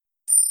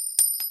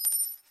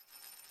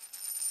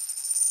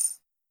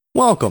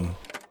Welcome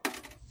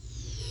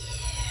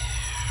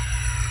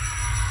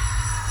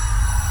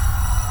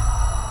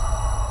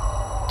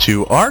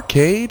to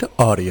Arcade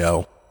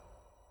Audio.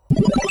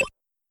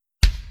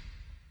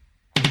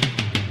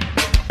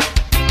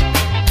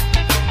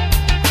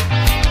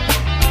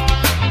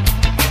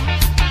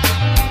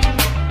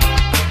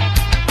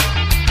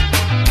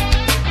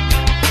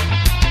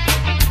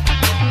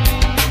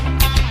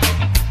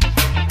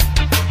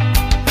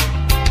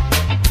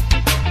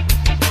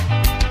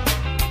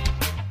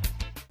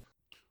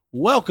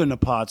 Welcome to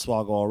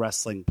Podswoggle, a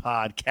wrestling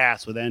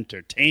podcast with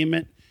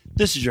entertainment.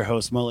 This is your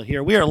host, Mullet,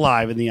 here. We are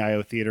live in the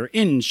IO Theater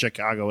in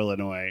Chicago,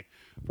 Illinois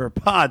for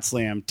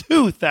PodSlam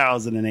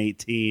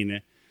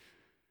 2018.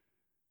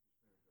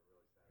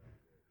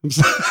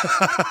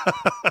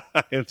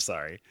 I'm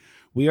sorry.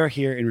 We are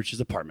here in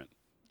Rich's apartment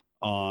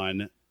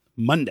on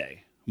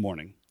Monday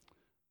morning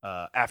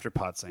after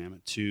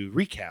PodSlam to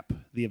recap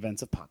the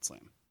events of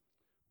PodSlam.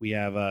 We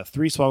have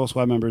 3 Swoggle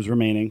Squad members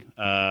remaining.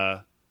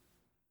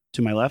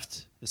 To my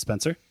left is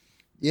Spencer.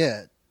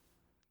 Yeah.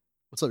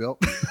 What's up, y'all?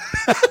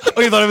 Oh,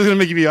 you thought I was going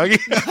to make you be Augie?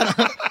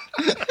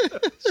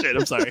 Shit,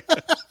 I'm sorry.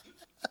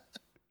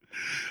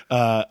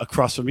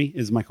 Across from me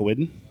is Michael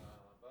Whidden.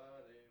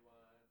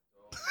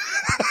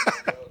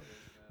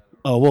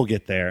 Oh, we'll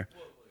get there.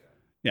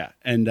 Yeah,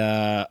 and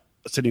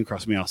sitting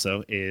across from me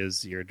also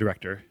is your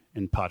director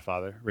and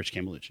podfather, Rich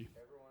Campbellucci.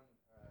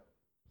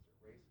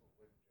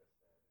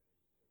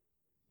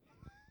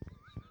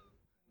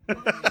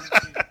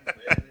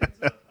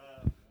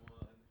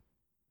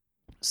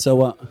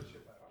 So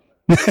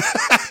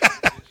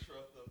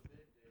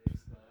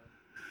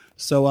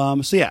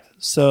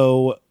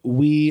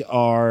we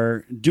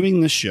are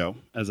doing this show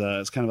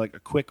as kind of like a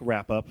quick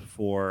wrap up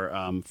for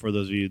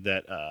those of you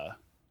that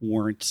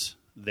weren't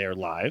there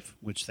live,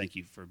 which thank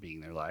you for being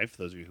there live.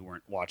 Those of you who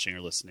weren't watching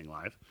or listening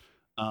live,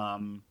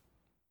 to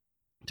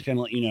kind of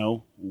let you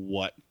know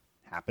what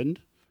happened.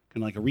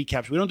 Kind of like a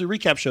recap. We don't do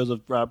recap shows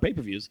of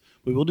pay-per-views.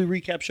 We will do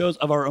recap shows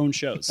of our own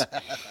shows.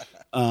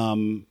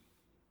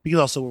 Because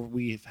also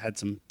we've had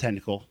some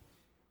technical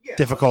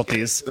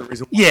difficulties. I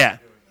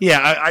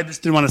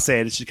just didn't want to say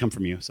it. It should come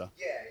from you. So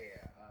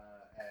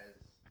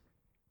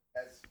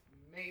As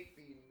may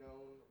be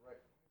known, right?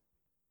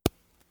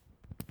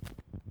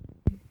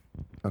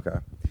 Okay.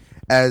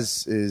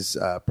 As is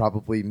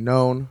probably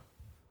known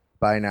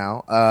by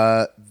now,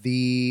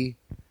 the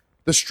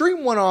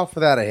stream went off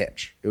without a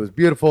hitch. It was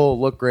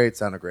beautiful, looked great,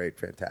 sounded great,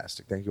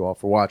 fantastic. Thank you all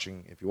for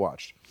watching. If you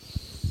watched.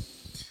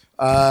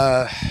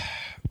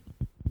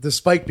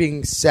 Despite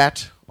being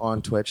set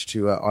on Twitch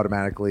to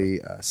automatically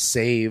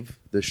save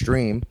the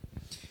stream,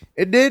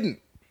 it didn't.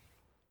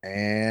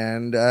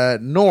 And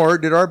nor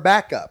did our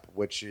backup,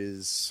 which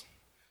is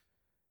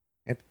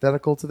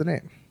antithetical to the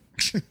name.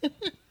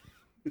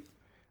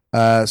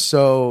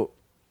 So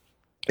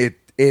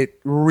it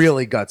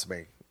really guts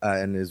me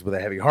and is with a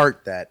heavy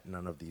heart that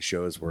none of these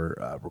shows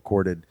were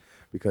recorded,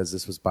 because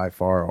this was by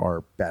far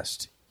our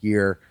best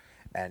year.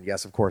 And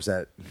yes, of course,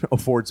 that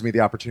affords me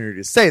the opportunity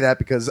to say that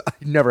because I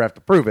never have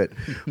to prove it.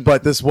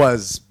 But this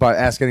was, but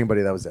ask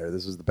anybody that was there,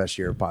 this was the best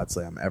year of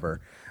PodSlam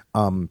ever.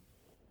 I'm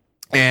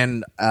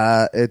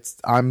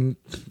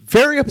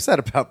very upset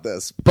about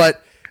this,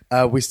 but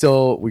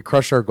we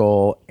crushed our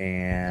goal,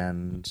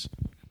 and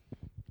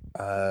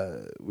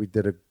we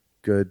did a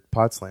good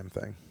PodSlam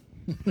thing.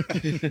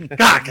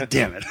 God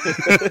damn it.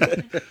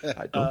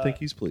 I don't think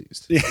he's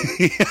pleased.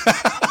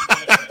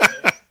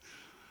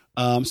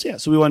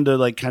 So we wanted to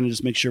like kind of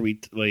just make sure we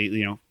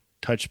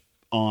touch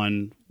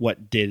on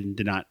what did and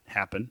did not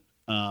happen.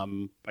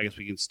 I guess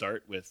we can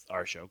start with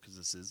our show because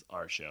this is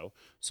our show.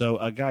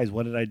 So guys,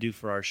 what did I do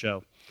for our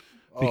show?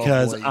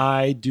 Because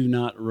I do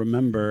not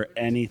remember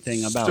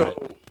anything about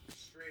it.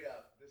 Straight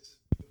up, this is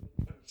the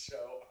one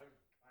show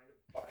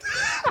I'm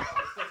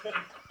kind of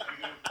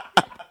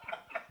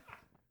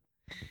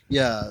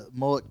Yeah,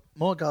 Mullet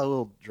got a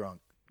little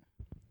drunk.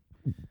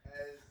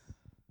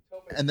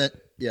 And then,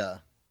 yeah.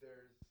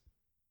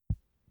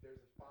 There's a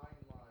fine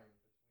line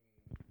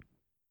between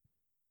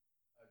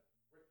a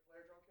Ric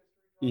Flair drunk history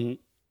drunk Mm-hmm.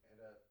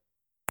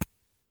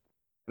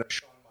 and a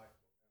Shawn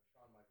Michaels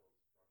drunk history.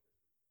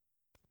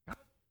 God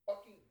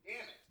fucking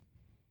damn it.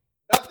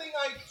 Nothing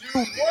I do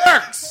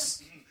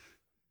works.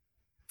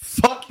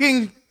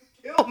 Fucking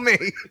kill me.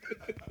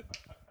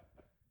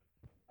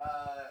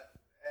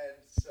 And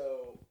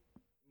so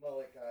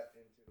Mullet got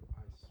into,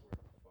 I swear to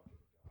fucking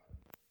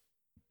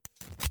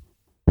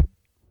God.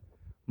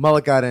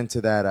 Mullet got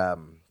into that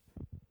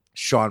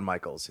Shawn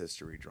Michaels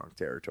history drunk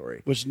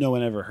territory. Which no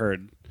one ever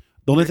heard.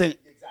 The only thing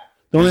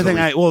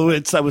I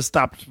was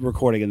stopped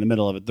recording in the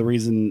middle of it.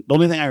 The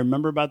only thing I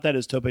remember about that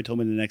is Tope told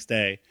me the next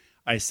day.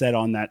 I said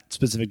on that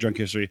specific drunk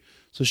history.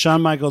 So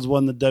Shawn Michaels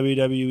won the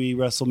WWE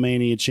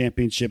WrestleMania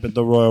Championship at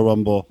the Royal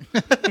Rumble.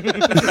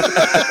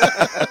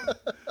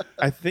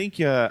 I think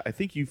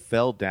you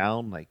fell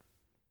down like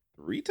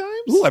 3 times.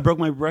 Ooh, I broke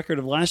my record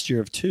of last year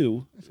of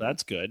 2, so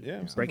that's good.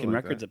 Yeah, breaking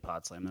like records that.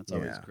 at PodSlam, that's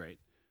always great.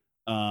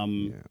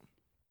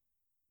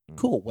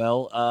 Cool.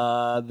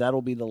 Well,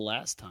 that'll be the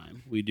last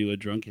time we do a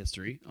drunk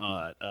history.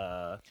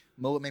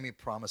 Mo made me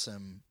promise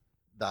him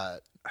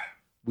that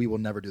we will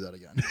never do that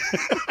again.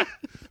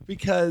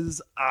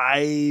 Because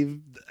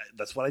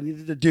that's what I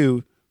needed to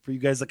do for you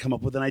guys to come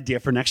up with an idea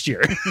for next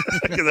year.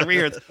 Because every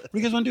year, what do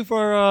you guys want to do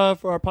for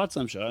our Pod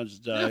Slam show?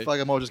 Fuck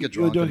it, Mo, just get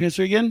You want drunk. to do a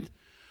history again?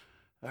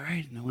 All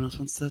right. No one else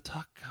wants to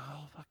talk.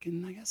 I'll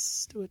fucking, I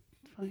guess, do it.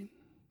 Fine.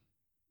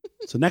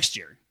 So next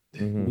year,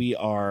 we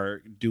are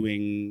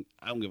doing,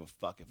 I don't give a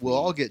fuck if We'll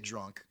all get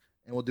drunk,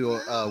 and we'll do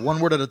a one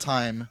word at a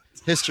time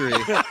history.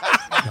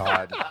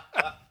 God.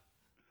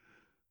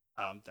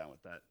 I'm down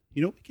with that.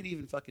 You know what we could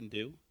even fucking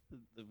do?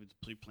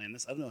 We plan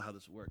this. I don't know how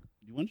this would work.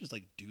 Do you want to just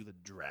like do the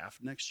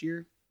draft next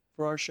year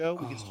for our show?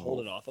 We could just hold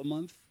it off a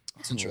month.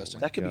 That's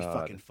interesting. That could be God.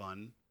 fucking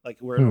fun. Like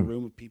we're in a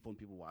room with people and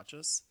people watch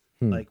us.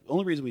 Like the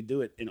only reason we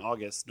do it in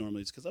August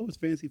normally is because it's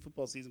fantasy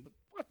football season. But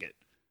fuck it,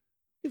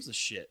 who gives a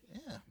shit.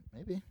 Yeah,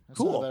 maybe. That's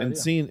Cool. not a bad And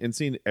idea.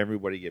 seeing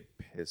everybody get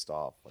pissed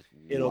off, like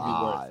It'll be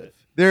worth live. it.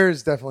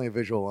 There's definitely a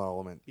visual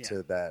element Yeah.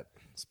 to that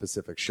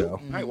specific show. All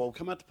right, well, we'll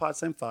come out to Pod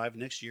Slam 5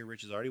 next year.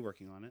 Rich is already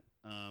working on it.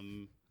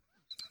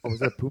 Oh, was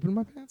that poop in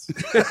my pants?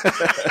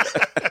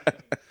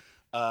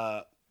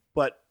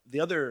 But the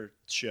other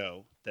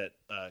show that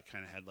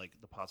kind of had like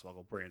the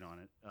Podswoggle brand on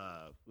it,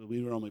 we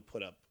would normally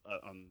put up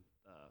on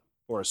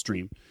for a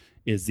stream,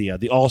 is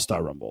the All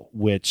Star Rumble,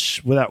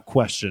 which without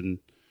question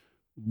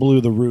blew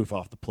the roof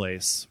off the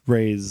place,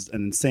 raised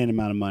an insane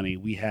amount of money.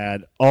 We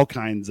had all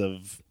kinds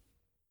of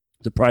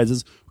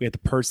surprises. We had to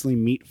personally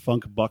meet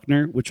Funk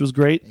Buckner, which was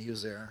great. He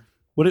was there.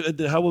 What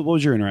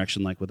was your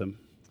interaction like with him?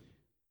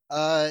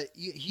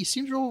 He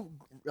seems real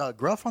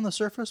gruff on the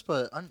surface,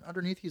 but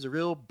underneath he's a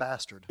real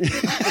bastard.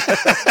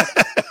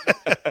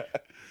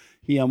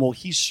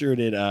 He sure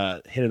did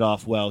hit it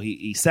off well.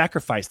 He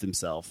sacrificed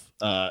himself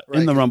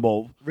in the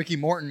Rumble. Ricky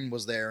Morton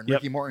was there, and Yep.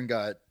 Ricky Morton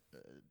got,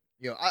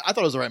 I thought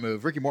it was the right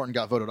move. Ricky Morton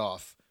got voted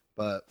off,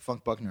 but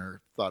Funk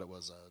Buckner thought it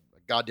was a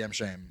goddamn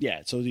shame.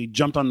 Yeah, so he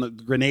jumped on the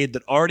grenade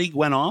that already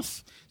went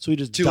off. So he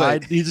just Too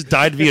died. late. He just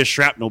died via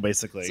shrapnel,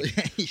 basically. So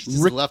he's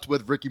just left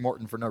with Ricky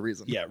Morton for no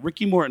reason. Yeah,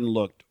 Ricky Morton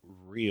looked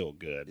real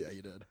good. Yeah,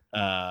 he did.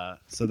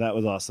 So that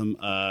was awesome.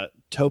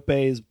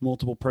 Tope's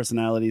multiple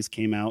personalities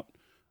came out.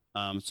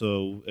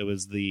 So it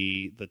was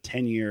the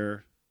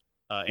 10-year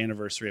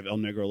anniversary of El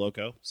Negro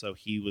Loco. So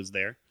he was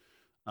there,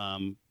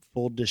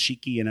 full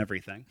dashiki and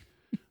everything.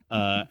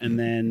 And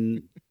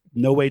then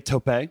No Way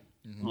Tope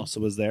also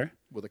was there.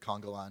 With a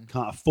conga line.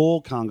 A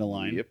full conga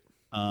line. Yep.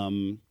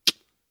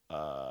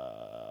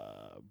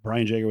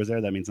 Brian Jager was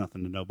there. That means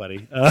nothing to nobody.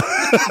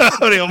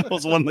 He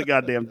almost won the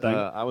goddamn thing.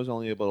 I was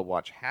only able to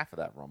watch half of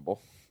that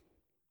Rumble.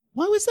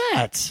 Why was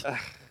that?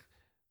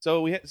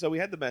 So we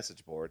had the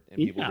message board, and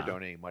people Yeah. were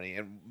donating money.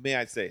 And may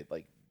I say,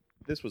 like,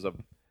 this was a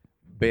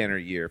banner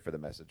year for the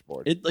message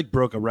board. It like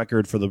broke a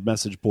record for the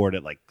message board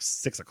at like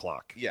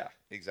 6:00. Yeah,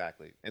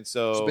 exactly. And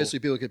So basically,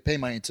 people could pay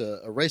money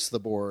to erase the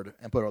board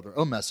and put out their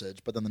own message,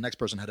 but then the next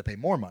person had to pay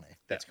more money.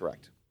 That's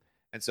correct.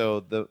 And so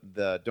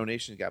the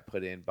donation got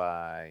put in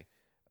by, I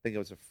think it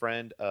was a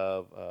friend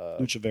of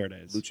Lucha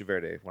Verdes. Lucha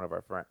Verde, one of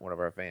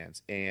our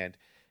fans, and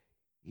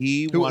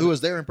he Who wanted,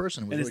 was there in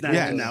person? Was and it's Ricky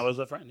now, Morton. now is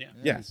a friend. Yeah.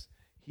 yes,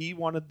 he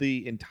wanted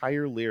the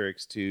entire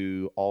lyrics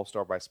to "All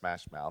Star" by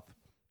Smash Mouth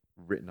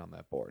written on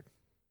that board.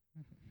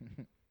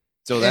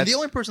 So And that's the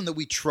only person that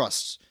we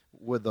trust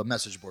with the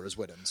message board is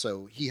Whitten,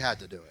 so he had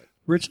to do it.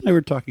 Rich and I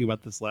were talking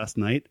about this last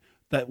night.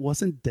 That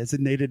wasn't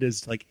designated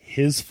as like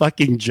his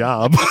fucking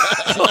job.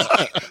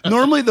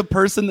 Normally, the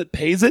person that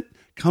pays it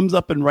comes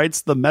up and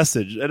writes the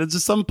message, and at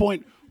some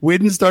point,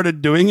 Whitten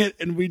started doing it,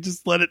 and we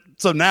just let it.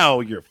 So now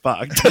you're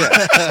fucked.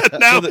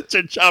 Now it's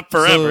your job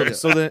forever.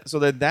 so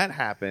then that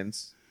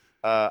happens.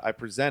 I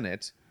present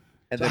it,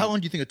 and So then how long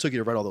do you think it took you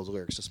to write all those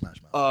lyrics to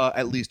Smash Mouth?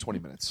 at least 20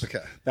 minutes.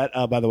 Okay. That,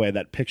 by the way,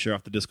 that picture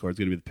off the Discord is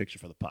going to be the picture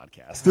for the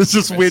podcast. It's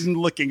just Whitten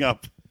looking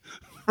up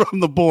from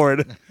the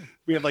board.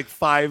 We have like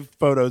 5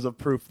 photos of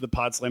proof the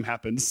Pod Slam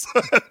happens.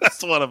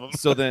 That's one of them.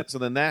 So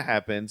then that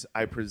happens.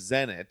 I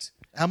present it.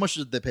 How much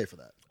did they pay for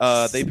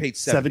that? They paid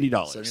 $70.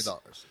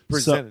 $70.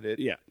 Presented it,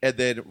 yeah. and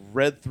then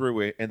read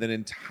through it, and then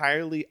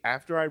entirely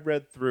after I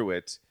read through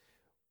it,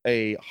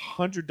 a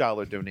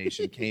 $100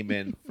 donation came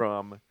in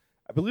from,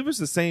 I believe it was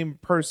the same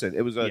person.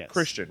 It was a Yes.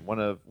 Christian, one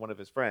of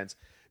his friends,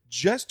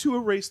 just to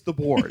erase the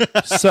board,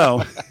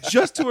 So,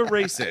 just to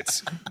erase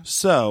it.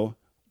 so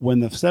when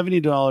the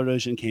 $70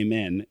 donation came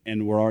in,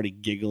 and we're already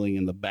giggling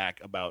in the back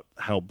about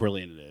how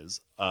brilliant it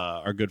is,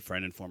 our good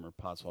friend and former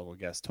Podswoggle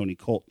guest Tony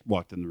Colt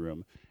walked in the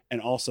room and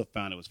also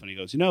found it was funny. He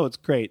goes, it's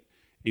great.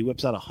 He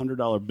whips out a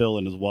 $100 bill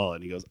in his wallet,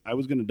 and he goes, I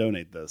was going to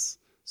donate this.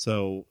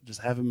 So just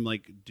have him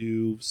like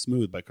do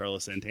Smooth by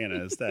Carlos Santana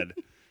instead.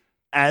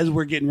 As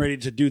we're getting ready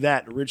to do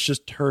that, Rich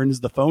just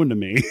turns the phone to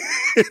me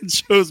and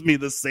shows me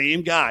the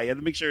same guy. I had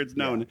to make sure it's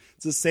known.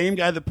 It's the same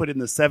guy that put in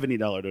the $70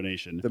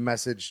 donation. The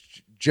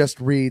message just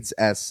reads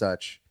as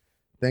such.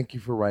 Thank you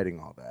for writing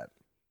all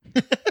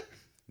that.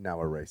 Now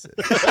erase it.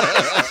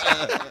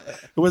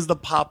 It was the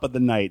pop of the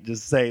night,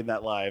 just saying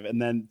that live.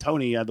 And then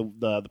Tony had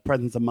the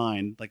presence of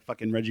mind, like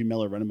fucking Reggie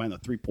Miller running behind the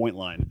 3-point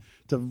line,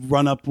 to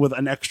run up with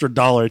an extra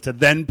 $1 to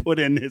then put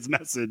in his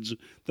message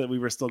that we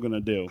were still going to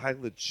do. I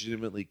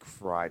legitimately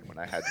cried when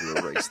I had to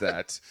erase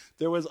that.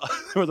 There was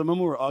a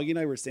moment where Augie and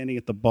I were standing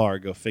at the bar,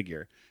 go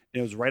figure. And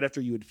it was right after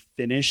you had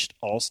finished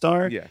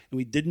All-Star. Yeah. And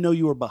we didn't know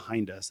you were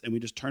behind us. And we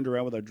just turned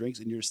around with our drinks,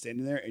 and you were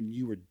standing there, and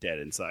you were dead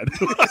inside.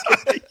 You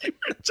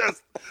were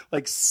just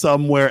like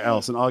somewhere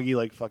else. And Augie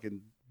like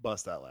fucking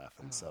bust out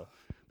laughing. So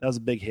that was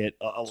a big hit.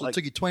 So it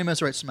took you 20 minutes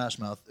to write Smash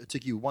Mouth. It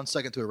took you 1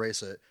 second to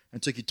erase it. And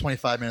it took you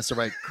 25 minutes to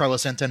write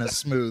Carlos Santana's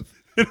Smooth.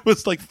 It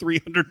was like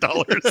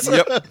 $300.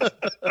 Yep.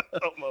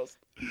 Almost.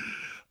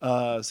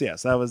 So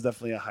that was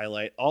definitely a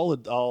highlight. All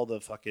the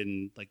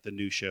fucking like the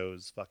new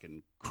shows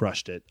fucking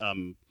crushed it.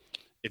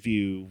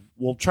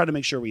 We'll try to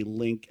make sure we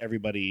link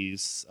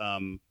everybody's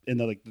in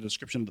the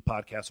description of the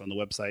podcast on the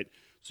website,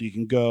 so you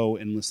can go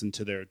and listen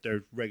to their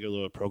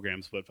regular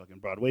programs. But fucking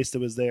Broadwaysta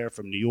was there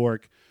from New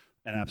York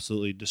and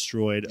absolutely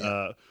destroyed.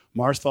 Yeah.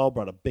 Marsfall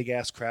brought a big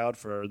ass crowd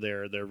for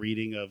their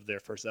reading of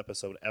their first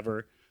episode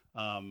ever.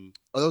 Oh,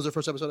 that was their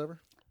first episode ever?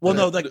 Well,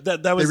 no,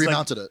 that was They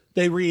remounted it.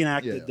 They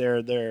reenacted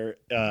Yeah.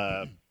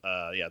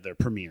 their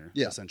premiere,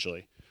 Yeah.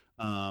 essentially.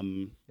 Yeah,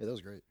 that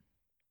was great.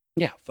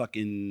 Yeah,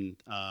 fucking.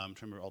 I'm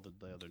trying to remember all the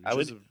other. I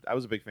was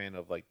a big fan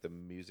of like the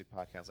music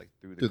podcasts, like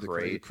Through the Through the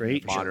Crate,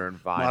 Crate, Modern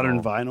Vinyl.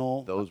 Modern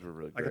Vinyl. Those were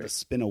really I got to great.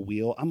 spin a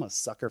wheel. I'm a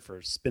sucker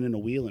for spinning a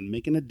wheel and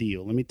making a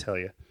deal. Let me tell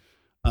you.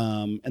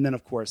 And then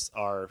of course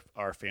our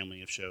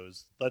family of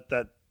shows.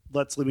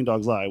 Let Sleeping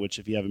Dogs Lie, which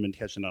if you haven't been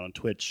catching out on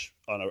Twitch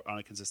on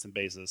a consistent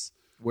basis,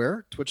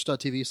 Where?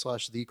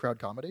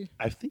 Twitch.tv/thecrowdcomedy?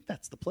 I think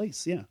that's the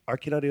place. Yeah,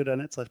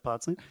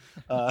 arcadeaudio.net/podsync.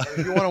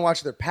 If you want to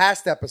watch their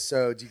past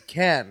episodes, you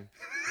can.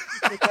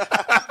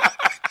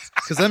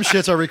 Because them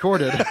shits are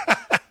recorded.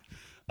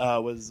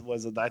 I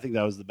think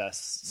that was the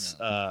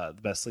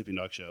best Sleeping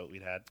Dog show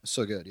we'd had.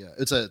 So good, yeah.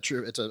 It's a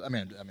trivia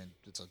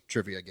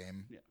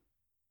game. Yeah.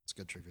 It's a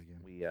good trivia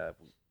game. We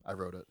I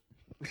wrote it.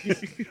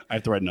 I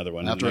have to write another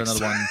one. I have to write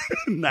another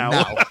one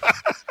now.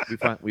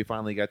 we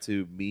finally got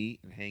to meet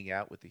and hang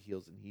out with the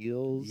Heels and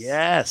Heels.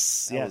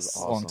 Yes, That yes. was It's a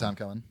awesome. long time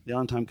coming. The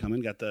on time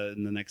coming. Got the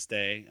next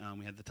day.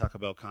 We had the Taco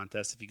Bell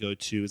contest. If you go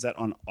to, is that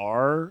on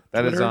our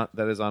That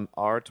Twitter? is on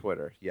our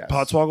Twitter. Yes,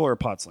 Podswoggle or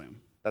Podslam?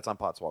 That's on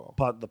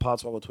Podswoggle. The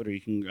Podswoggle Twitter. You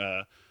can.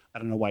 I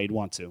don't know why you'd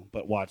want to,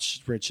 but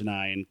watch Rich and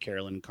I and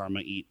Carolyn and Karma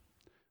eat.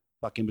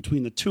 Fucking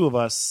between the two of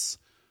us,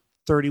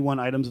 31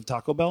 items of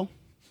Taco Bell.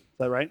 Is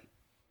that right?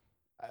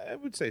 I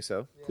would say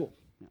so. Cool.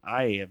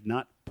 I have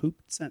not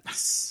pooped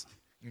since.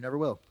 You never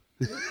will.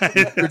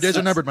 Your days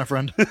are numbered, my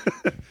friend.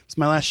 It's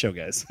my last show,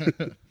 guys.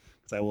 Because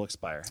I will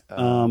expire.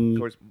 Of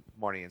course,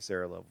 Marty and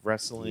Sarah love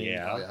wrestling.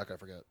 Yeah. Oh, yeah, how could I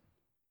forget?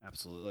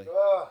 Absolutely.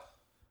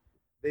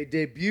 They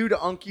debuted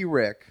Unky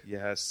Rick,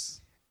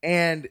 Yes.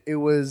 and it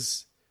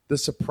was the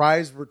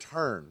surprise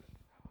return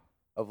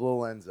of Lil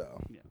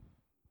Enzo.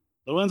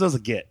 Lorenzo's a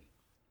get.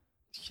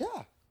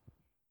 Yeah.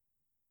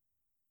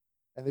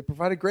 And they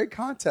provided great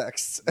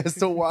context as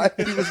to why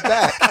he was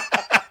back.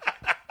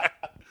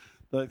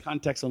 The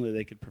context only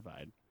they could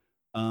provide.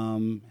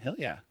 Hell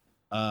yeah.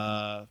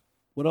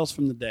 What else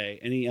from the day?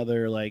 Any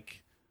other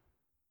like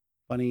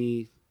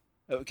funny?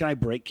 Can I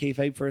break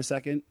kayfabe for a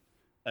second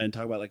and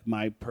talk about like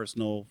my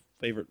personal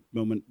favorite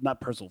moment?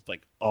 Not personal,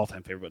 like all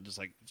time favorite, but just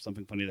like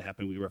something funny that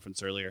happened. We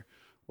referenced earlier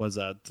was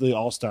the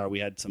All Star. We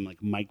had some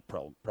like mic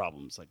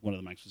problems. Like one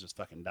of the mics was just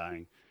fucking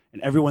dying,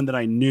 and everyone that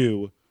I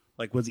knew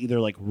like was either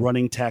like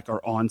running tech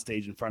or on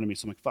stage in front of me.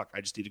 So I'm like, fuck,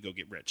 I just need to go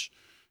get Rich.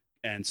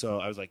 And so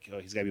I was like, oh,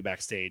 he's got to be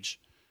backstage.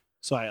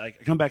 So I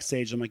come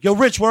backstage. I'm like, yo,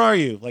 Rich, where are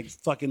you? Like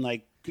fucking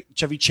like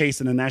Chevy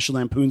Chase in a National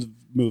Lampoon's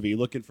movie,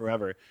 looking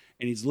forever.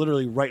 And he's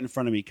literally right in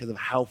front of me because of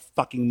how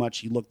fucking much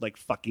he looked like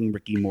fucking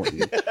Ricky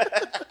Morton.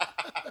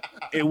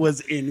 It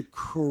was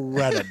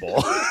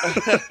incredible.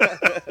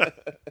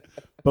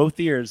 Both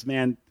ears,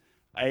 man.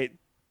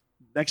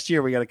 Next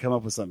year we got to come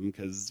up with something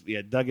because we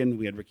had Duggan,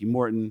 we had Ricky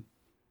Morton.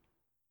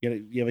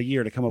 You have a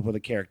year to come up with a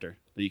character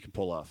that you can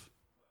pull off.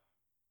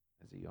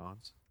 As he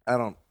yawns. I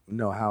don't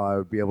know how I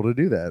would be able to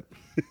do that.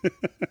 You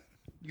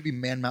could be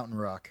Man Mountain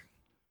Rock.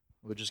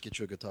 We'll just get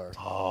you a guitar.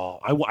 Oh,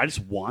 I just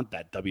want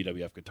that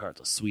WWF guitar.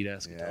 It's a sweet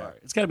ass Yeah. guitar.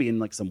 It's got to be in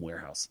like some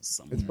warehouse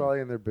somewhere. It's probably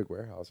in their big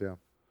warehouse, yeah.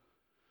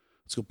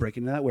 Let's go break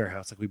into that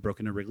warehouse like we broke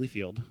into Wrigley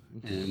Field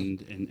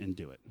and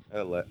do it.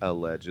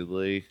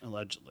 Allegedly.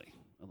 Allegedly.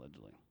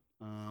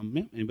 Yeah.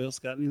 Anybody else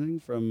got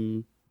anything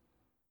from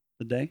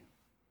the day?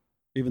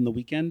 Even the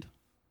weekend?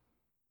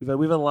 We've had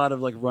a lot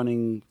of like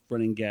running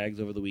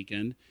gags over the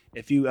weekend.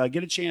 If you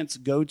get a chance,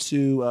 go to.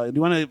 Do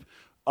you want to?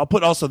 I'll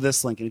put also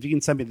this link, and if you can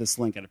send me this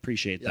link, I'd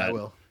appreciate that. Yeah, I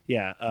will.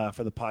 Yeah,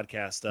 for the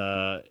podcast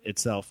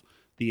itself,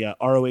 the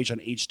ROH on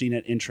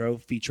HDNet intro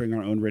featuring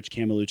our own Rich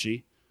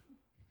Camelucci.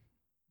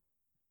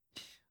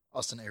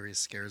 Austin Aries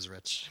scares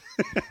Rich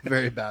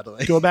very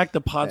badly. Go back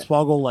to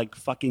Podswoggle like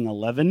fucking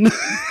 11.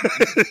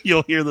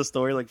 You'll hear the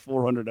story like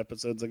 400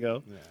 episodes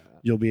ago. Yeah.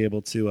 You'll be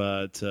able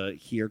to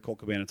hear Colt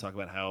Cabana talk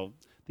about how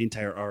the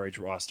entire RH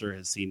roster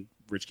has seen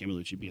Rich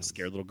Camelucci be a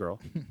scared little girl.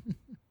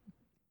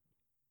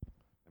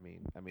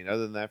 I mean,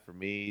 other than that, for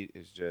me,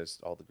 it's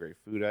just all the great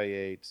food I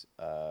ate.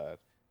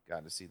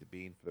 Gotten to see the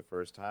Bean for the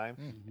first time,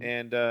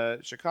 and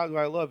Chicago,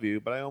 I love you,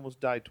 but I almost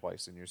died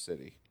twice in your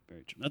city.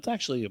 Very true. That's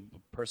actually a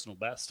personal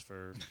best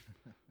for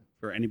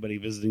anybody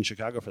visiting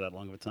Chicago for that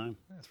long of a time.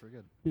 Yeah, that's pretty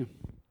good. Yeah.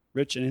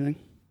 Rich, anything?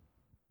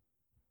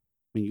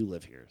 I mean, you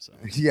live here, so.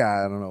 Yeah,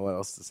 I don't know what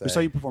else to say. We saw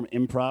you perform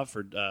improv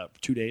for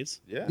 2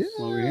 days. Yeah.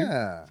 While we were here.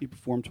 Yeah. You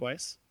performed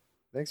twice.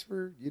 Thanks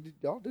for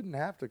y'all didn't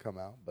have to come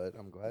out, but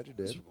I'm glad you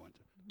Yes, did. we're going to.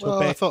 Well,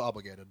 Tope. I felt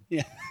obligated.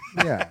 Yeah.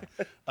 Yeah.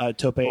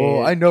 Tope.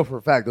 Well, I know for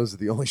a fact those are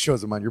the only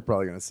shows of mine you're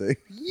probably going to see.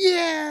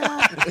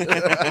 Yeah.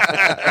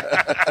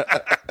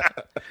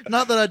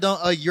 Not that I don't.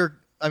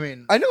 I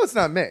mean, I know it's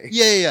not me.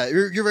 yeah.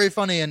 You're very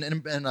funny, and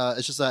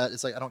it's just that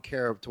it's like I don't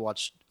care to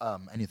watch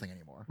anything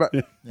anymore.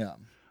 Right. Yeah.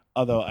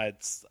 Although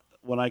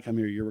when I come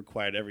here, you're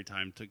required every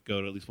time to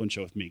go to at least one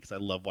show with me because I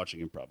love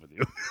watching improv with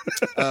you.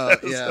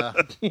 Yeah.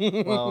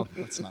 Well,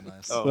 that's not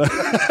nice.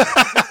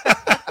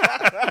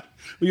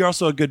 You're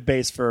also a good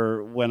base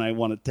for when I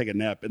want to take a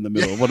nap in the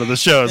middle of one of the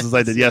shows, as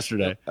I did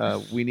yesterday.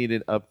 We need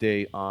an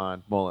update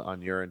on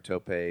your and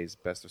Tope's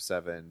best of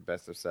seven.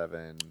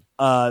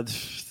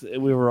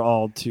 We were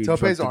all too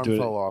Tope's drunk arm to do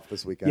fell it. off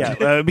this weekend.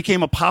 Yeah, it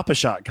became a Papa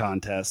Shot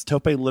contest.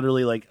 Tope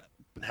literally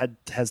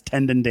has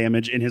tendon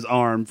damage in his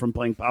arm from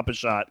playing Papa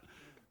Shot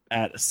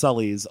at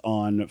Sully's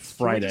on Can we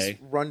Friday.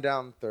 just run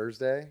down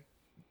Thursday?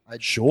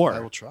 Sure. I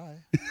will try.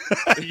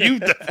 You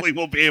definitely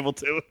won't be able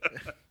to.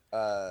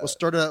 We'll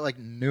start at like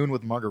noon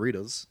with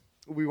margaritas.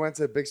 We went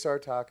to Big Star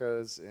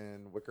Tacos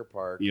in Wicker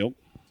Park, Yep.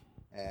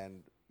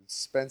 and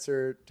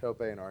Spencer, Tope,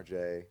 and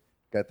RJ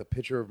got the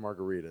pitcher of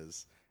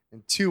margaritas.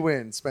 And 2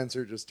 in,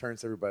 Spencer just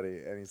turns to everybody,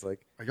 and he's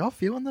like, Are y'all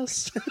feeling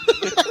this?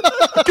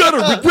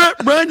 Gotta regret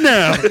right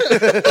now.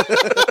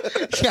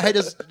 Yeah, I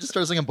just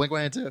started singing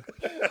Blink-182.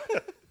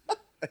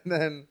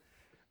 and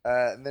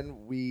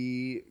then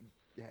we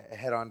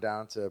head on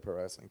down to Pro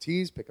Wrestling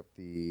Tees, pick up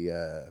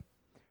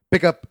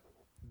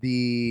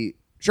the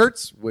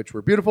shirts, which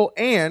were beautiful.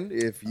 And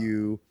if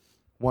you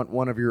want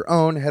one of your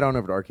own, head on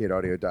over to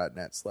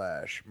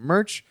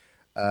arcadeaudio.net/merch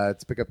to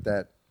pick up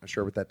a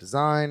shirt with that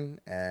design,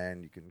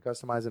 and you can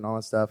customize it and all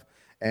that stuff.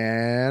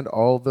 And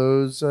all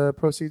those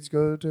proceeds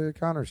go to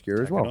Connor's Gear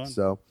as Check it well. on.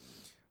 So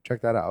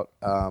check that out.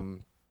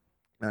 And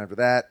after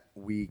that,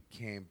 we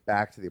came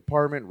back to the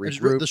apartment,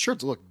 regrouped. The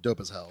shirts look dope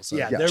as hell. So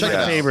Yeah, Yeah, they're check it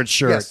my out. favorite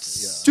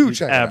shirts Yes. Do we've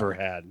check it ever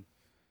out.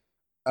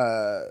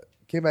 had.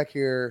 Came back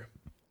here.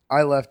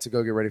 I left to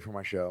go get ready for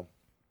my show,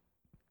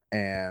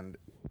 and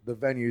the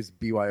venue's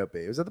BYOB.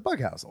 It was at the Bug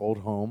House, old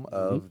home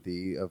of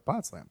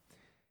Potslam,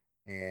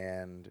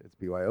 and it's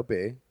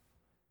BYOB,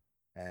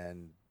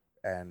 and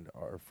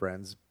our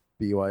friends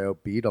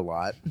BYOB'd a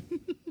lot.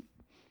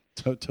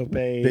 Tope.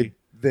 They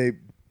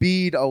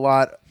bead a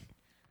lot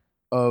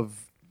of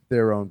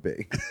their own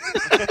B.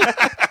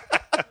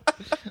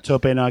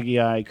 Tope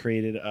Nagiai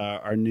created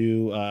our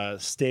new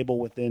stable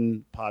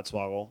within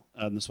Podswoggle,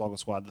 the Swoggle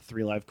Squad, the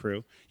 3 Live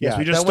crew. Yes,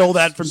 we just stole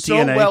that from so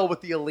TNA. well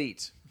with the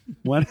Elite.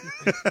 What?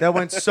 That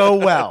went so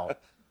well.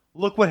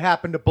 Look what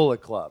happened to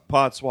Bullet Club.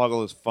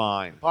 Podswoggle is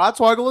fine.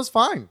 Podswoggle is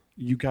fine.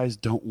 You guys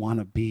don't want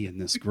to be in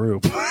this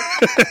group.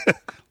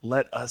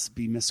 Let us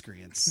be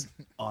miscreants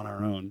on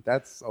our own.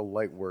 That's a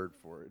light word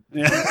for it.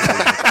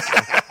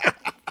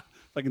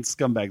 Fucking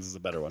scumbags is a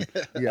better one.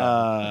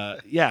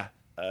 Yeah.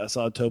 I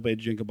saw Tope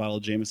drink a bottle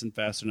of Jameson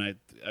faster than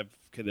I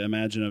could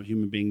imagine a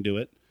human being do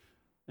it.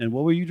 And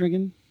what were you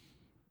drinking?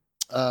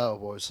 Oh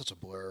boy, it's such a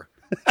blur.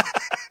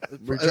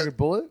 Were you drinking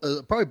Bullet?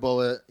 Probably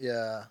Bullet.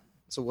 Yeah.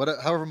 So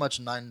however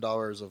much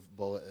 $9 of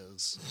Bullet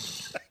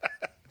is.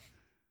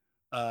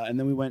 And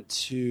then we went I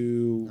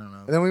to... don't know.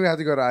 And then we had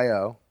to go to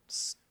I.O.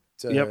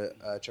 to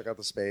Yep. check out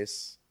the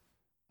space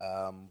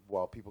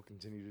while people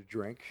continue to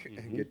drink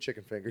and get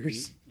chicken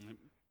fingers. Mhm.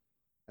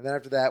 And then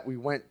after that, we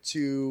went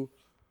to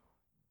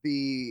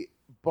the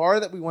bar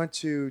that we went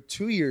to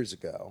 2 years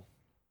ago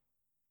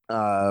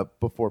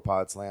before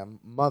Podslam,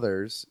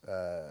 Mother's,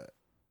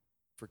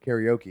 for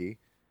karaoke.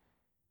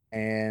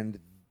 And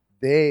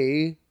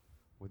they,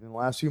 within the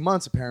last few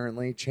months,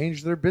 apparently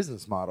changed their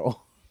business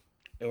model.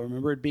 I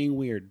remember it being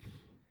weird.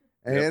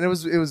 And it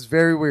was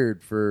very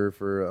weird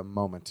for a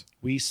moment.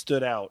 We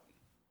stood out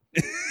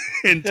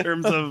in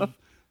terms of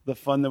the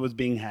fun that was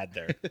being had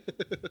there.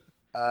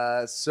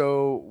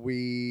 So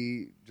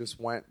we just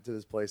went to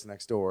this place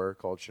next door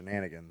called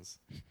Shenanigans,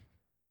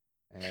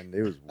 and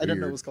it was weird. I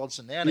didn't know it was called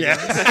Shenanigans.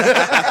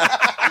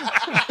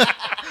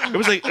 It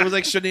was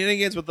like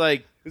shenanigans with like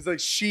It was like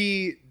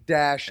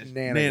she-nanigans.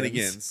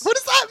 shenanigans. What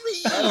does that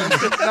mean?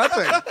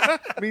 Nothing.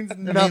 It means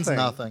nothing. It means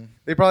nothing.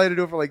 They probably had to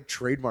do it for like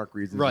trademark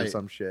reasons or Right.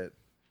 some shit.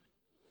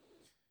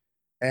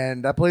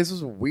 And that place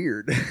was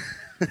weird.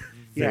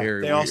 Very they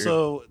weird.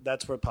 also,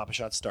 that's where Papa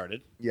Shot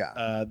started.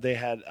 Yeah. They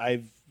had,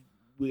 I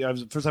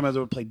was the first time I was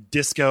able to play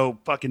disco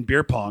fucking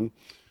beer pong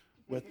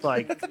with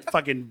like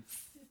fucking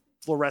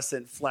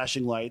fluorescent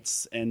flashing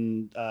lights,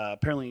 and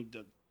apparently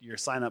your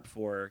sign up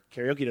for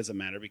karaoke doesn't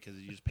matter because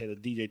you just pay the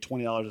DJ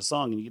 $20 a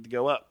song and you get to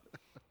go up.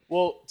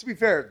 Well, to be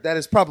fair, that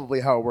is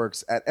probably how it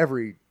works at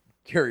every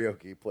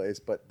karaoke place,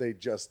 but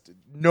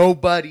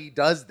nobody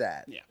does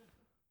that. Yeah.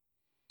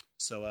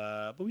 So,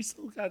 but we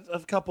still got a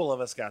couple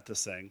of us got to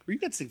sing. You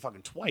got to sing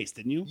fucking twice,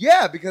 didn't you?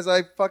 Yeah, because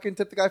I fucking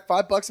tipped the guy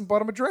 $5 and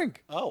bought him a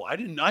drink. Oh, I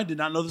did not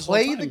know this.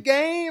 Play whole the time.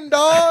 game,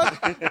 dog.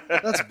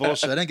 That's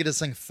bullshit. I didn't get to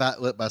sing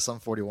Fat Lip by Sum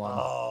 41.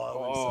 Oh,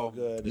 it went so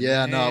good.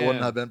 Yeah, no, it man.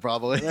 wouldn't have been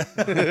probably.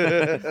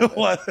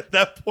 What at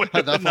that point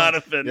it would not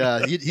have been.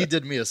 Yeah, he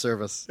did me a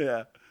service.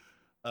 Yeah.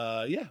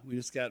 Yeah, we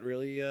just got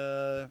really,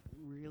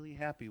 really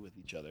happy with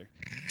each other.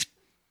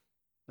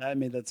 I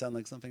made that sound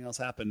like something else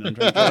happened. I'm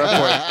trying to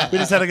report. We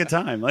just had a good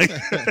time. Like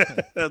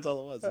that's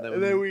all it was.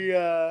 And then we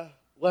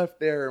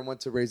left there and went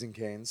to Raising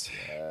Cane's.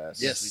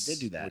 Yes. we did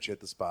do that. Which hit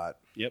the spot.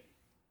 Yep.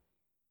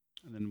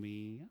 And then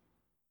it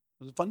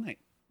was a fun night.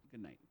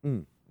 Good night.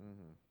 Mm.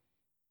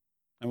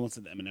 I won't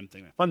say the Eminem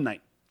thing. Fun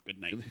night. Good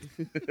night.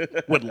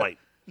 Wood light.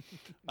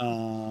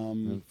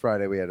 And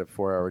Friday we had a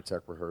 4-hour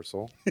tech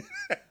rehearsal.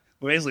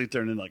 We basically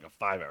turned into like a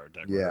 5-hour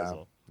tech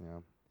rehearsal. Yeah.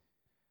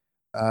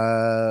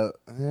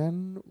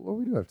 And what did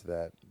we do after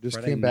that? Just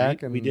Friday came night,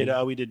 back and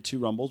we did 2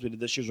 Rumbles. We did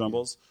this year's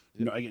Rumbles.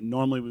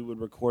 Normally we would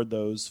record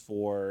those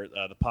for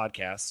the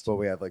podcast. But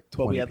we had like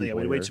 20 But we had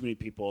people way here. too many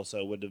people, so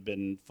it would have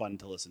been fun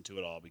to listen to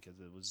it all because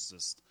it was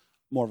just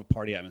more of a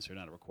party atmosphere,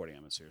 not a recording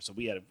atmosphere. So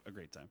we had a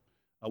great time.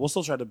 We'll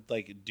still try to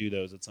do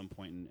those at some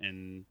point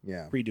and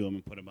Yeah. redo them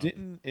and put them up.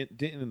 Didn't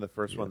in the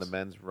first one, the Yes.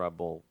 men's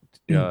Rumble,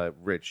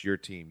 Rich, your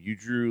team, you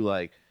drew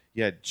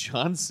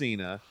John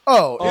Cena.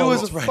 Oh, it Oh,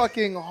 was that's a right.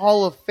 fucking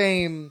Hall of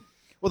Fame.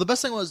 Well, the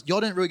best thing was y'all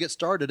didn't really get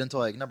started until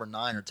like number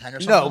 9 or 10 or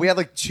something. No, we had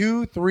like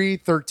 2, 3,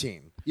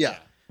 13. Yeah.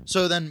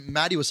 So then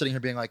Maddie was sitting here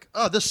being like,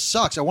 "Oh, this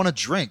sucks. I want to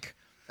drink."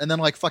 And then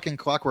like fucking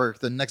clockwork,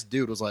 the next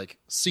dude was like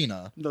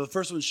Cena. No, the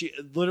first one,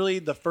 literally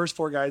the first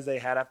 4 guys they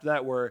had after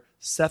that were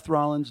Seth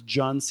Rollins,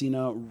 John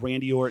Cena,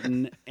 Randy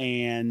Orton,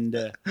 and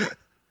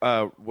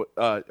I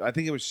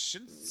think it was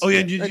Shinsuke. oh yeah,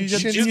 And you did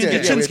Shinsuke. Shinsuke. Yeah, we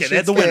had Shinsuke. They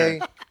had the winner.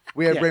 Shinsuke.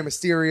 We had Yeah. Rey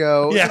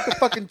Mysterio. Yeah. It was like the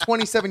fucking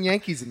 27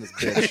 Yankees in this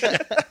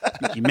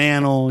bitch. Mickey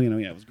Mantle.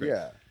 It was great.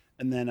 Yeah.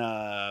 And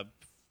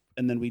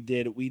then we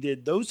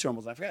did those 2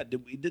 Rumbles. I forgot.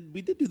 We did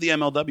do the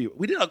MLW.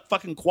 We did a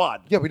fucking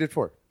quad. Yeah, we did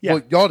 4. Yeah.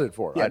 Well, y'all did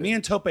 4. Yeah, I me did.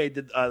 and Tope did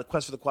the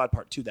Quest for the Quad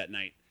Part 2 that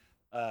night.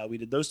 We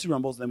did those 2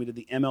 Rumbles, then we did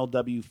the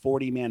MLW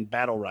 40-man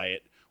Battle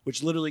Riot,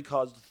 which literally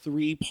caused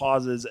 3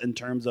 pauses in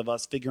terms of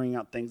us figuring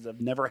out things that have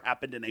never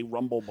happened in a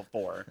Rumble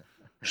before.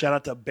 Shout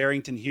out to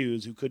Barrington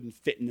Hughes, who couldn't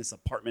fit in this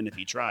apartment if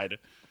he tried.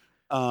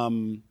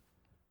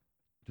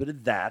 We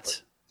did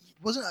that.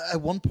 Wasn't at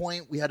one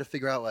point we had to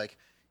figure out like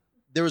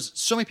there was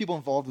so many people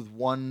involved with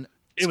one.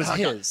 It was Oh,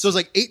 God. his. So it was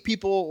like 8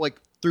 people like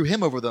threw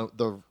him over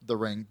the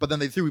ring, but then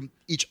they threw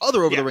each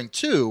other over Yeah. the ring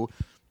too.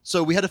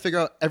 So we had to figure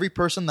out every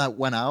person that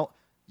went out.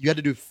 You had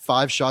to do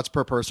 5 shots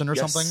per person or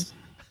Yes. something.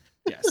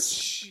 Yes.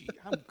 Gee,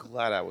 I'm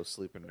glad I was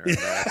sleeping during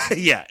that.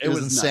 Yeah, It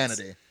was nuts.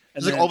 insanity. And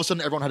It's like then- all of a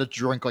sudden everyone had to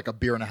drink like a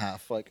beer and a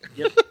half. Like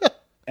Yep.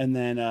 And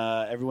then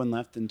everyone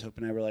left, and Tope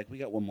and I were like, we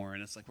got one more.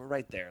 And it's like, we're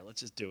right there. Let's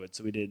just do it.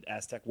 So we did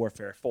Aztec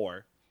Warfare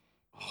 4.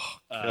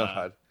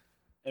 God.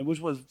 And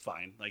which was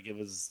fine. Like, it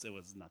was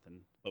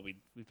nothing. But we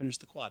finished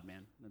the quad,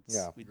 man.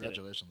 Yeah. We did it.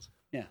 congratulations.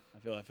 Yeah, I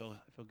feel good. I feel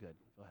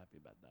happy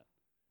about that.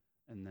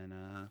 And then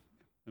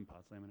and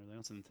Pod Slam and everything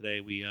else. And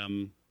today we are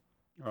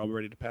all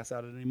ready to pass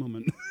out at any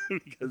moment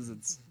because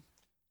it's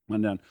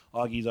went down.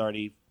 Augie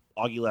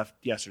left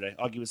yesterday.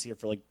 Augie was here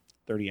for like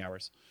 30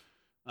 hours.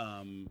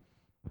 And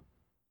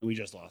we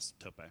just lost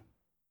Tope.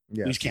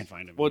 Yeah. We just can't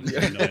find him. Well, We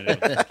have no idea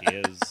what the fuck he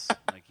is.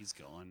 Like, he's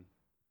gone.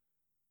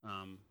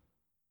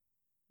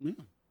 Yeah.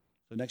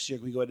 So next year,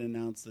 can we go ahead and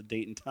announce the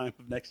date and time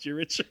of next year,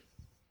 Rich?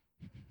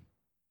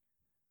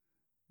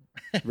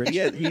 Rich.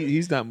 Yeah,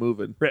 he's not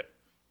moving.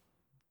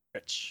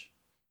 Rich.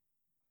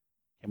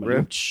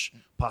 Rich.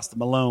 Pasta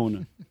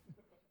Malone.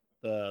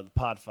 the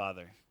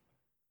Podfather.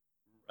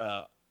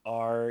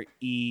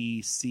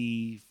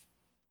 REC1V.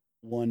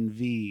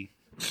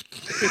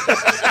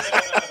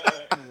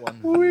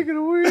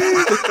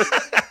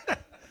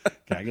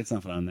 Gotta get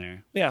something on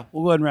there. Yeah,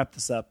 we'll go ahead and wrap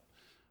this up.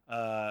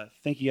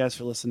 Thank you guys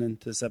for listening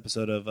to this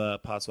episode of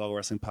Podswoggle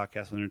Wrestling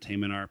Podcast with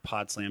Entertainment, our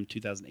PodSlam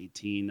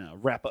 2018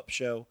 wrap-up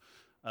show.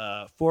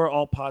 For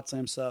all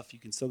PodSlam stuff, you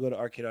can still go to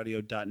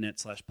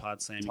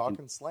arcadeaudio.net/PodSlam.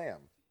 Talking Slam.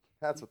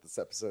 That's what this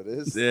episode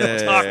is. Yeah.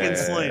 Talking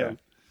Slam.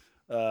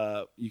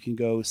 You can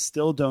go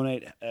still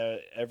donate.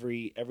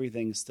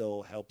 Everything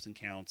still helps and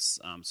counts.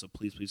 So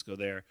please go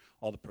there.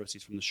 All the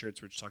proceeds from the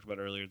shirts Rich talked about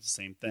earlier, it's the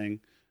same thing.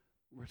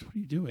 Rich, what are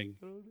you doing?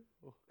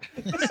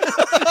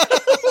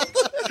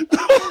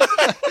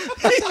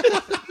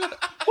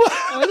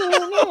 I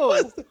don't know.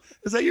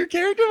 Is that your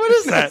character? What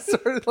is It that?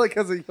 started like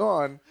as a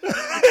yawn,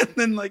 And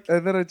then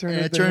and then I turned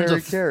And it into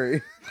turns Harry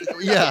a- Carey.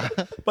 Yeah.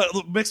 but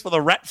mixed with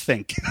a rat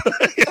think.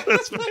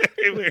 That's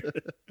very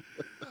weird.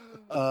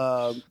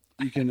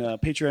 You can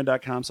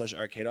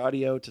patreon.com/arcade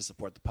audio to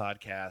support the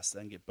podcast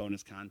and get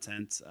bonus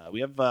content.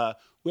 We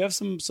have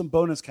some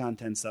bonus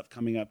content stuff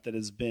coming up that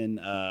has been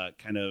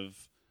kind of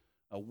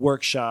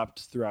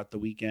workshopped throughout the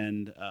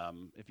weekend.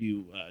 If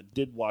you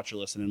did watch or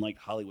listen and like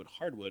Hollywood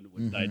Hardwood,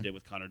 which I did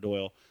with Connor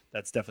Doyle,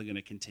 that's definitely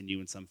going to continue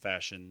in some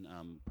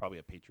fashion. Probably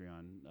a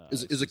Patreon.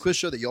 Is a quiz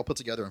show that y'all put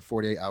together in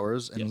 48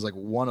 hours, and it was like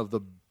one of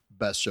the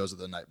best shows of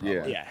the night.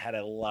 Probably. Yeah, had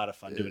a lot of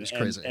fun doing it. was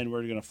crazy. And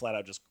we're going to flat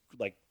out just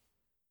like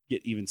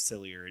get even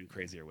sillier and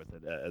crazier with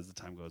it as the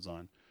time goes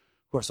on.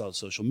 Of course, all the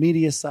social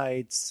media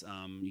sites.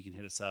 You can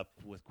hit us up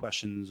with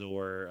questions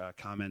or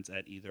comments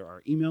at either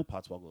our email,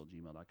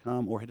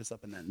 podswoggle@gmail.com, or hit us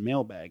up in that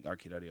mailbag,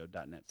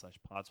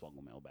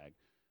 arcadeaudio.net/podswoggle mailbag.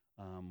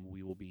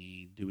 We will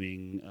be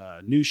doing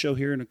a new show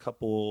here in a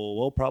couple,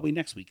 well, probably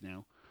next week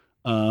now.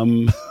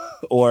 And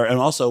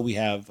also we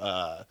have,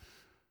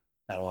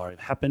 that'll already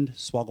have happened,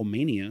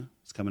 Swogglemania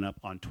is coming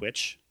up on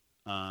Twitch.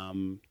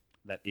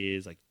 That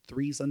is like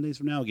 3 Sundays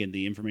from now. Again,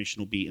 the information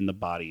will be in the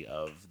body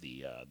of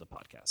the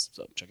podcast,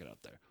 so check it out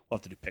there. We'll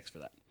have to do picks for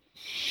that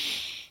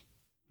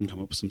and come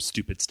up with some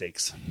stupid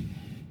stakes.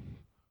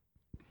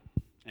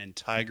 And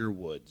Tiger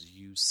Woods,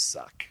 you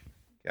suck.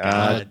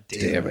 God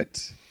damn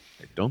it.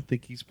 I don't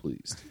think he's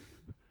pleased.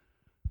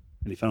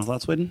 Any final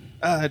thoughts, Whitten?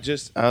 I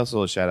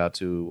also a shout out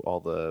to all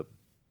the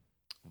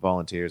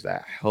volunteers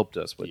that helped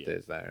us with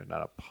this, that are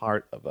not a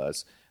part of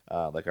us.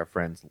 Like our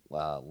friends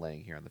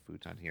laying here on the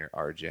futon here,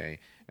 RJ,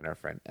 and our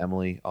friend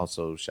Emily.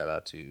 Also, shout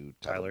out to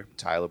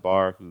Tyler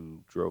Barr, who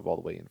drove all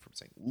the way in from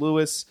St.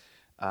 Louis,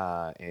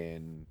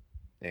 and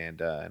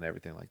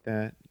everything like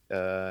that.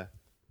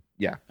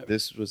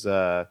 This was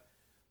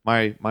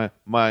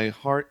my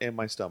heart and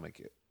my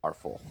stomach are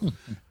full.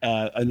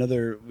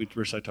 Another we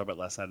were talking about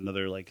last night.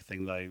 Another like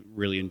thing that I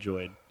really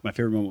enjoyed. My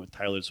favorite moment with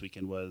Tyler this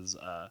weekend was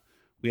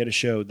we had a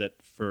show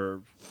that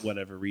for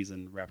whatever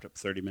reason wrapped up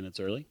 30 minutes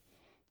early.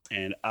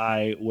 And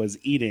I was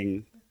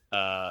eating,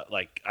 I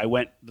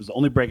went, it was the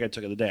only break I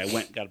took of the day. I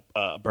went, got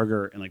a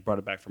burger, and like brought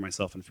it back for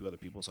myself and a few other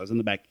people. So I was in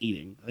the back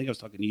eating. I think I was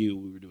talking to you.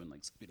 We were doing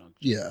like,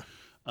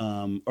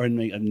 or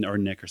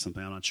Nick or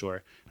something. I'm not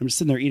sure. I'm just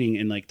sitting there eating,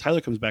 and like Tyler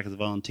comes back as a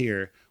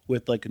volunteer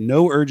with like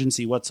no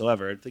urgency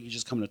whatsoever. I think he's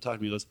just coming to talk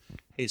to me. He goes,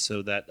 "Hey,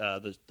 so that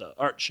the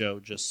art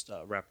show just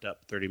wrapped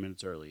up 30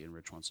 minutes early, and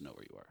Rich wants to know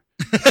where you are."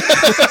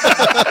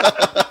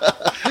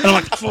 And I'm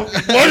like,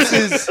 "What is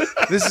this?"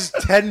 This is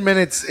 10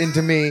 minutes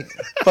into me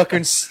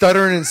fucking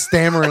stuttering and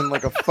stammering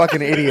like a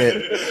fucking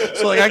idiot.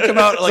 So like I come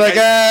out Like,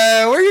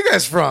 where are you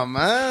guys from?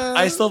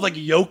 I still have like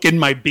yolk in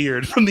my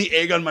beard from the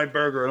egg on my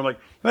burger, and I'm like,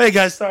 "Hey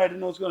guys, sorry, I didn't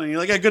know what's going on." You're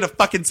like, "I'm gonna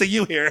fucking see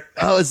you here."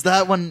 Oh, is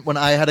that when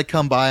I had to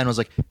come by and was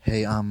like,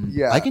 "Hey,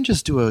 I can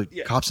just do a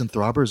Cops and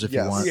Throbbers if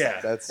you want."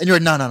 Yeah. That's, And you're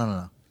like,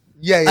 no.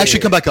 yeah.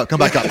 Actually, come back up.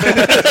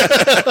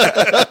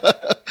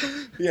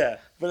 Yeah,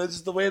 but it's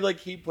just the way like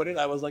he put it.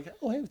 I was like,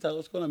 "Oh, hey, Tyler,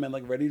 what's going on, man?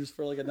 Like, ready just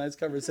for like a nice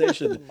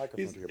conversation?"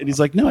 He's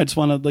like, "No, I just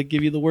want to like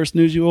give you the worst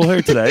news you will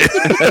hear today."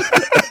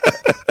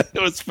 It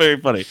was very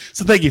funny.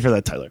 So thank you for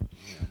that, Tyler.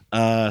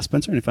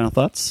 Spencer, any final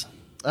thoughts?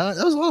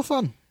 That was a lot of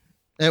fun.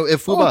 It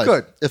flew by.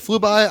 Good. It flew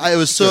by. It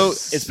was so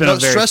It's been a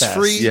very stress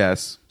free. fast.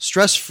 Yes.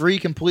 Stress free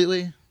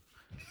completely.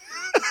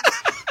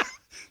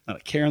 Not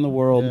a care in the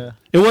world. Yeah.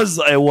 It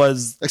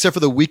was. Except for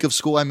the week of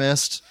school I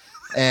missed,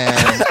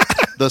 and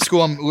the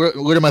school I'm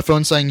looking at my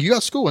phone saying, "You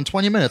got school in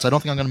 20 minutes." I don't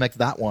think I'm going to make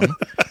that one.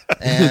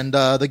 And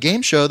the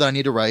game show that I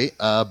need to write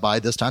by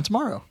this time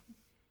tomorrow.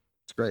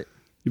 It's great.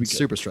 It's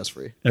super stress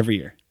free every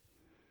year.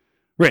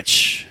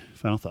 Rich,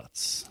 final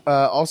thoughts.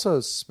 Also,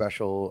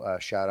 special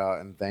shout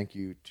out and thank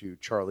you to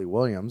Charlie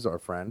Williams, our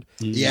friend.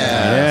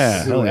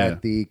 Yeah. Who Hell yeah.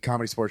 at the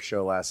Comedy Sports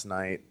Show last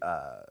night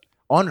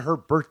on her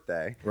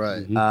birthday.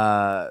 Right.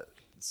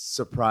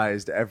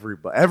 Surprised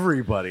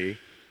everybody.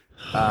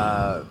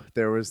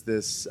 There was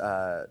this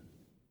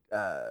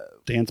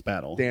Dance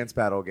battle.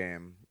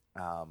 game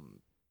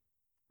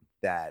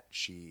that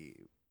she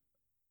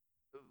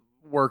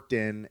worked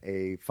in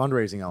a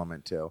fundraising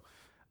element to,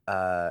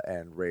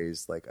 and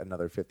raised like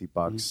another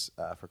 $50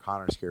 for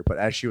Connor's Cure. But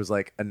as she was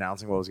like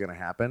announcing what was going to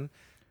happen,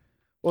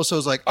 Well, so it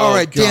was like, all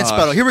right, dance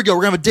battle. Here we go.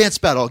 We're going to have a dance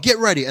battle. Get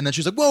ready. And then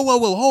she's like, whoa,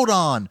 hold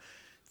on.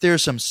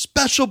 There's some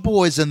special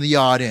boys in the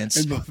audience.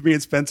 And both me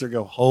and Spencer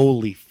go,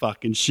 "Holy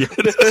fucking shit!"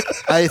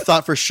 I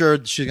thought for sure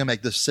she's going to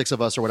make the 6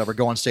 of us or whatever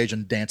go on stage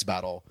and dance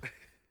battle.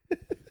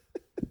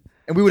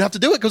 And we would have to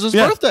do it because it was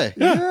his birthday.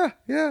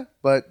 yeah.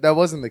 But that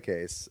wasn't the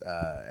case,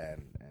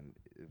 and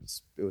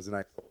it was a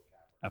nice.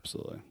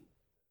 Absolutely.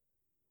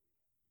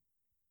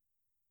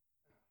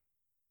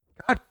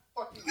 God.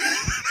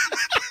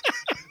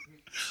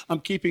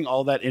 I'm keeping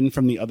all that in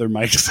from the other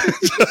mics.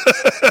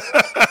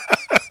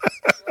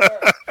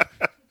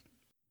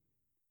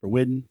 For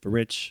Whitten, for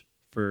Rich,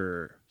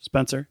 for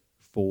Spencer,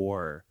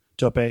 for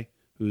Tope,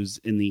 who's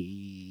in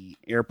the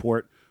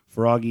airport,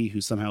 for Augie,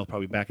 who's somehow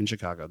probably back in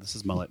Chicago. This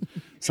is Mullet.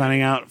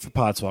 Signing out for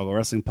Podswoggle,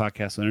 Wrestling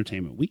Podcast and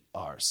Entertainment. We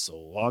are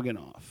slogging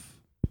off.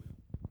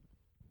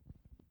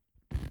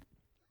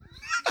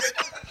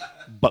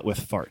 But with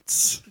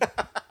farts.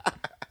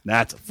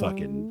 That's a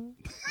fucking...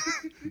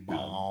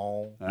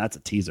 That's a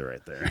teaser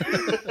right there.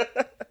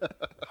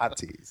 Hot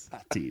tease.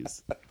 Hot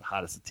tease. The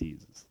hottest of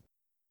teases.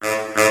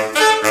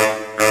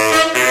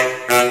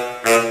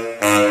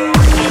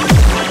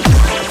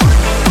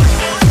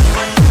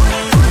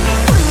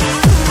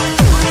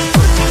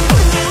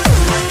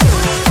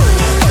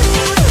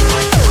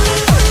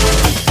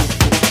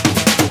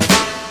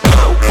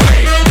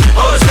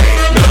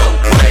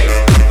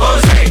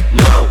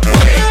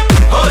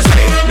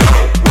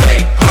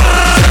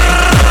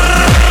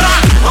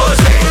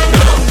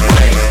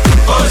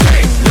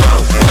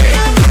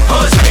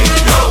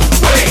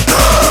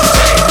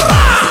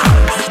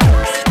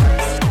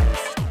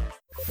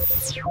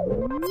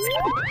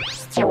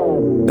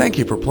 Thank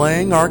you for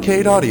playing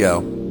Arcade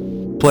Audio.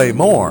 Play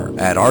more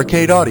at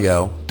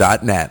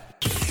arcadeaudio.net.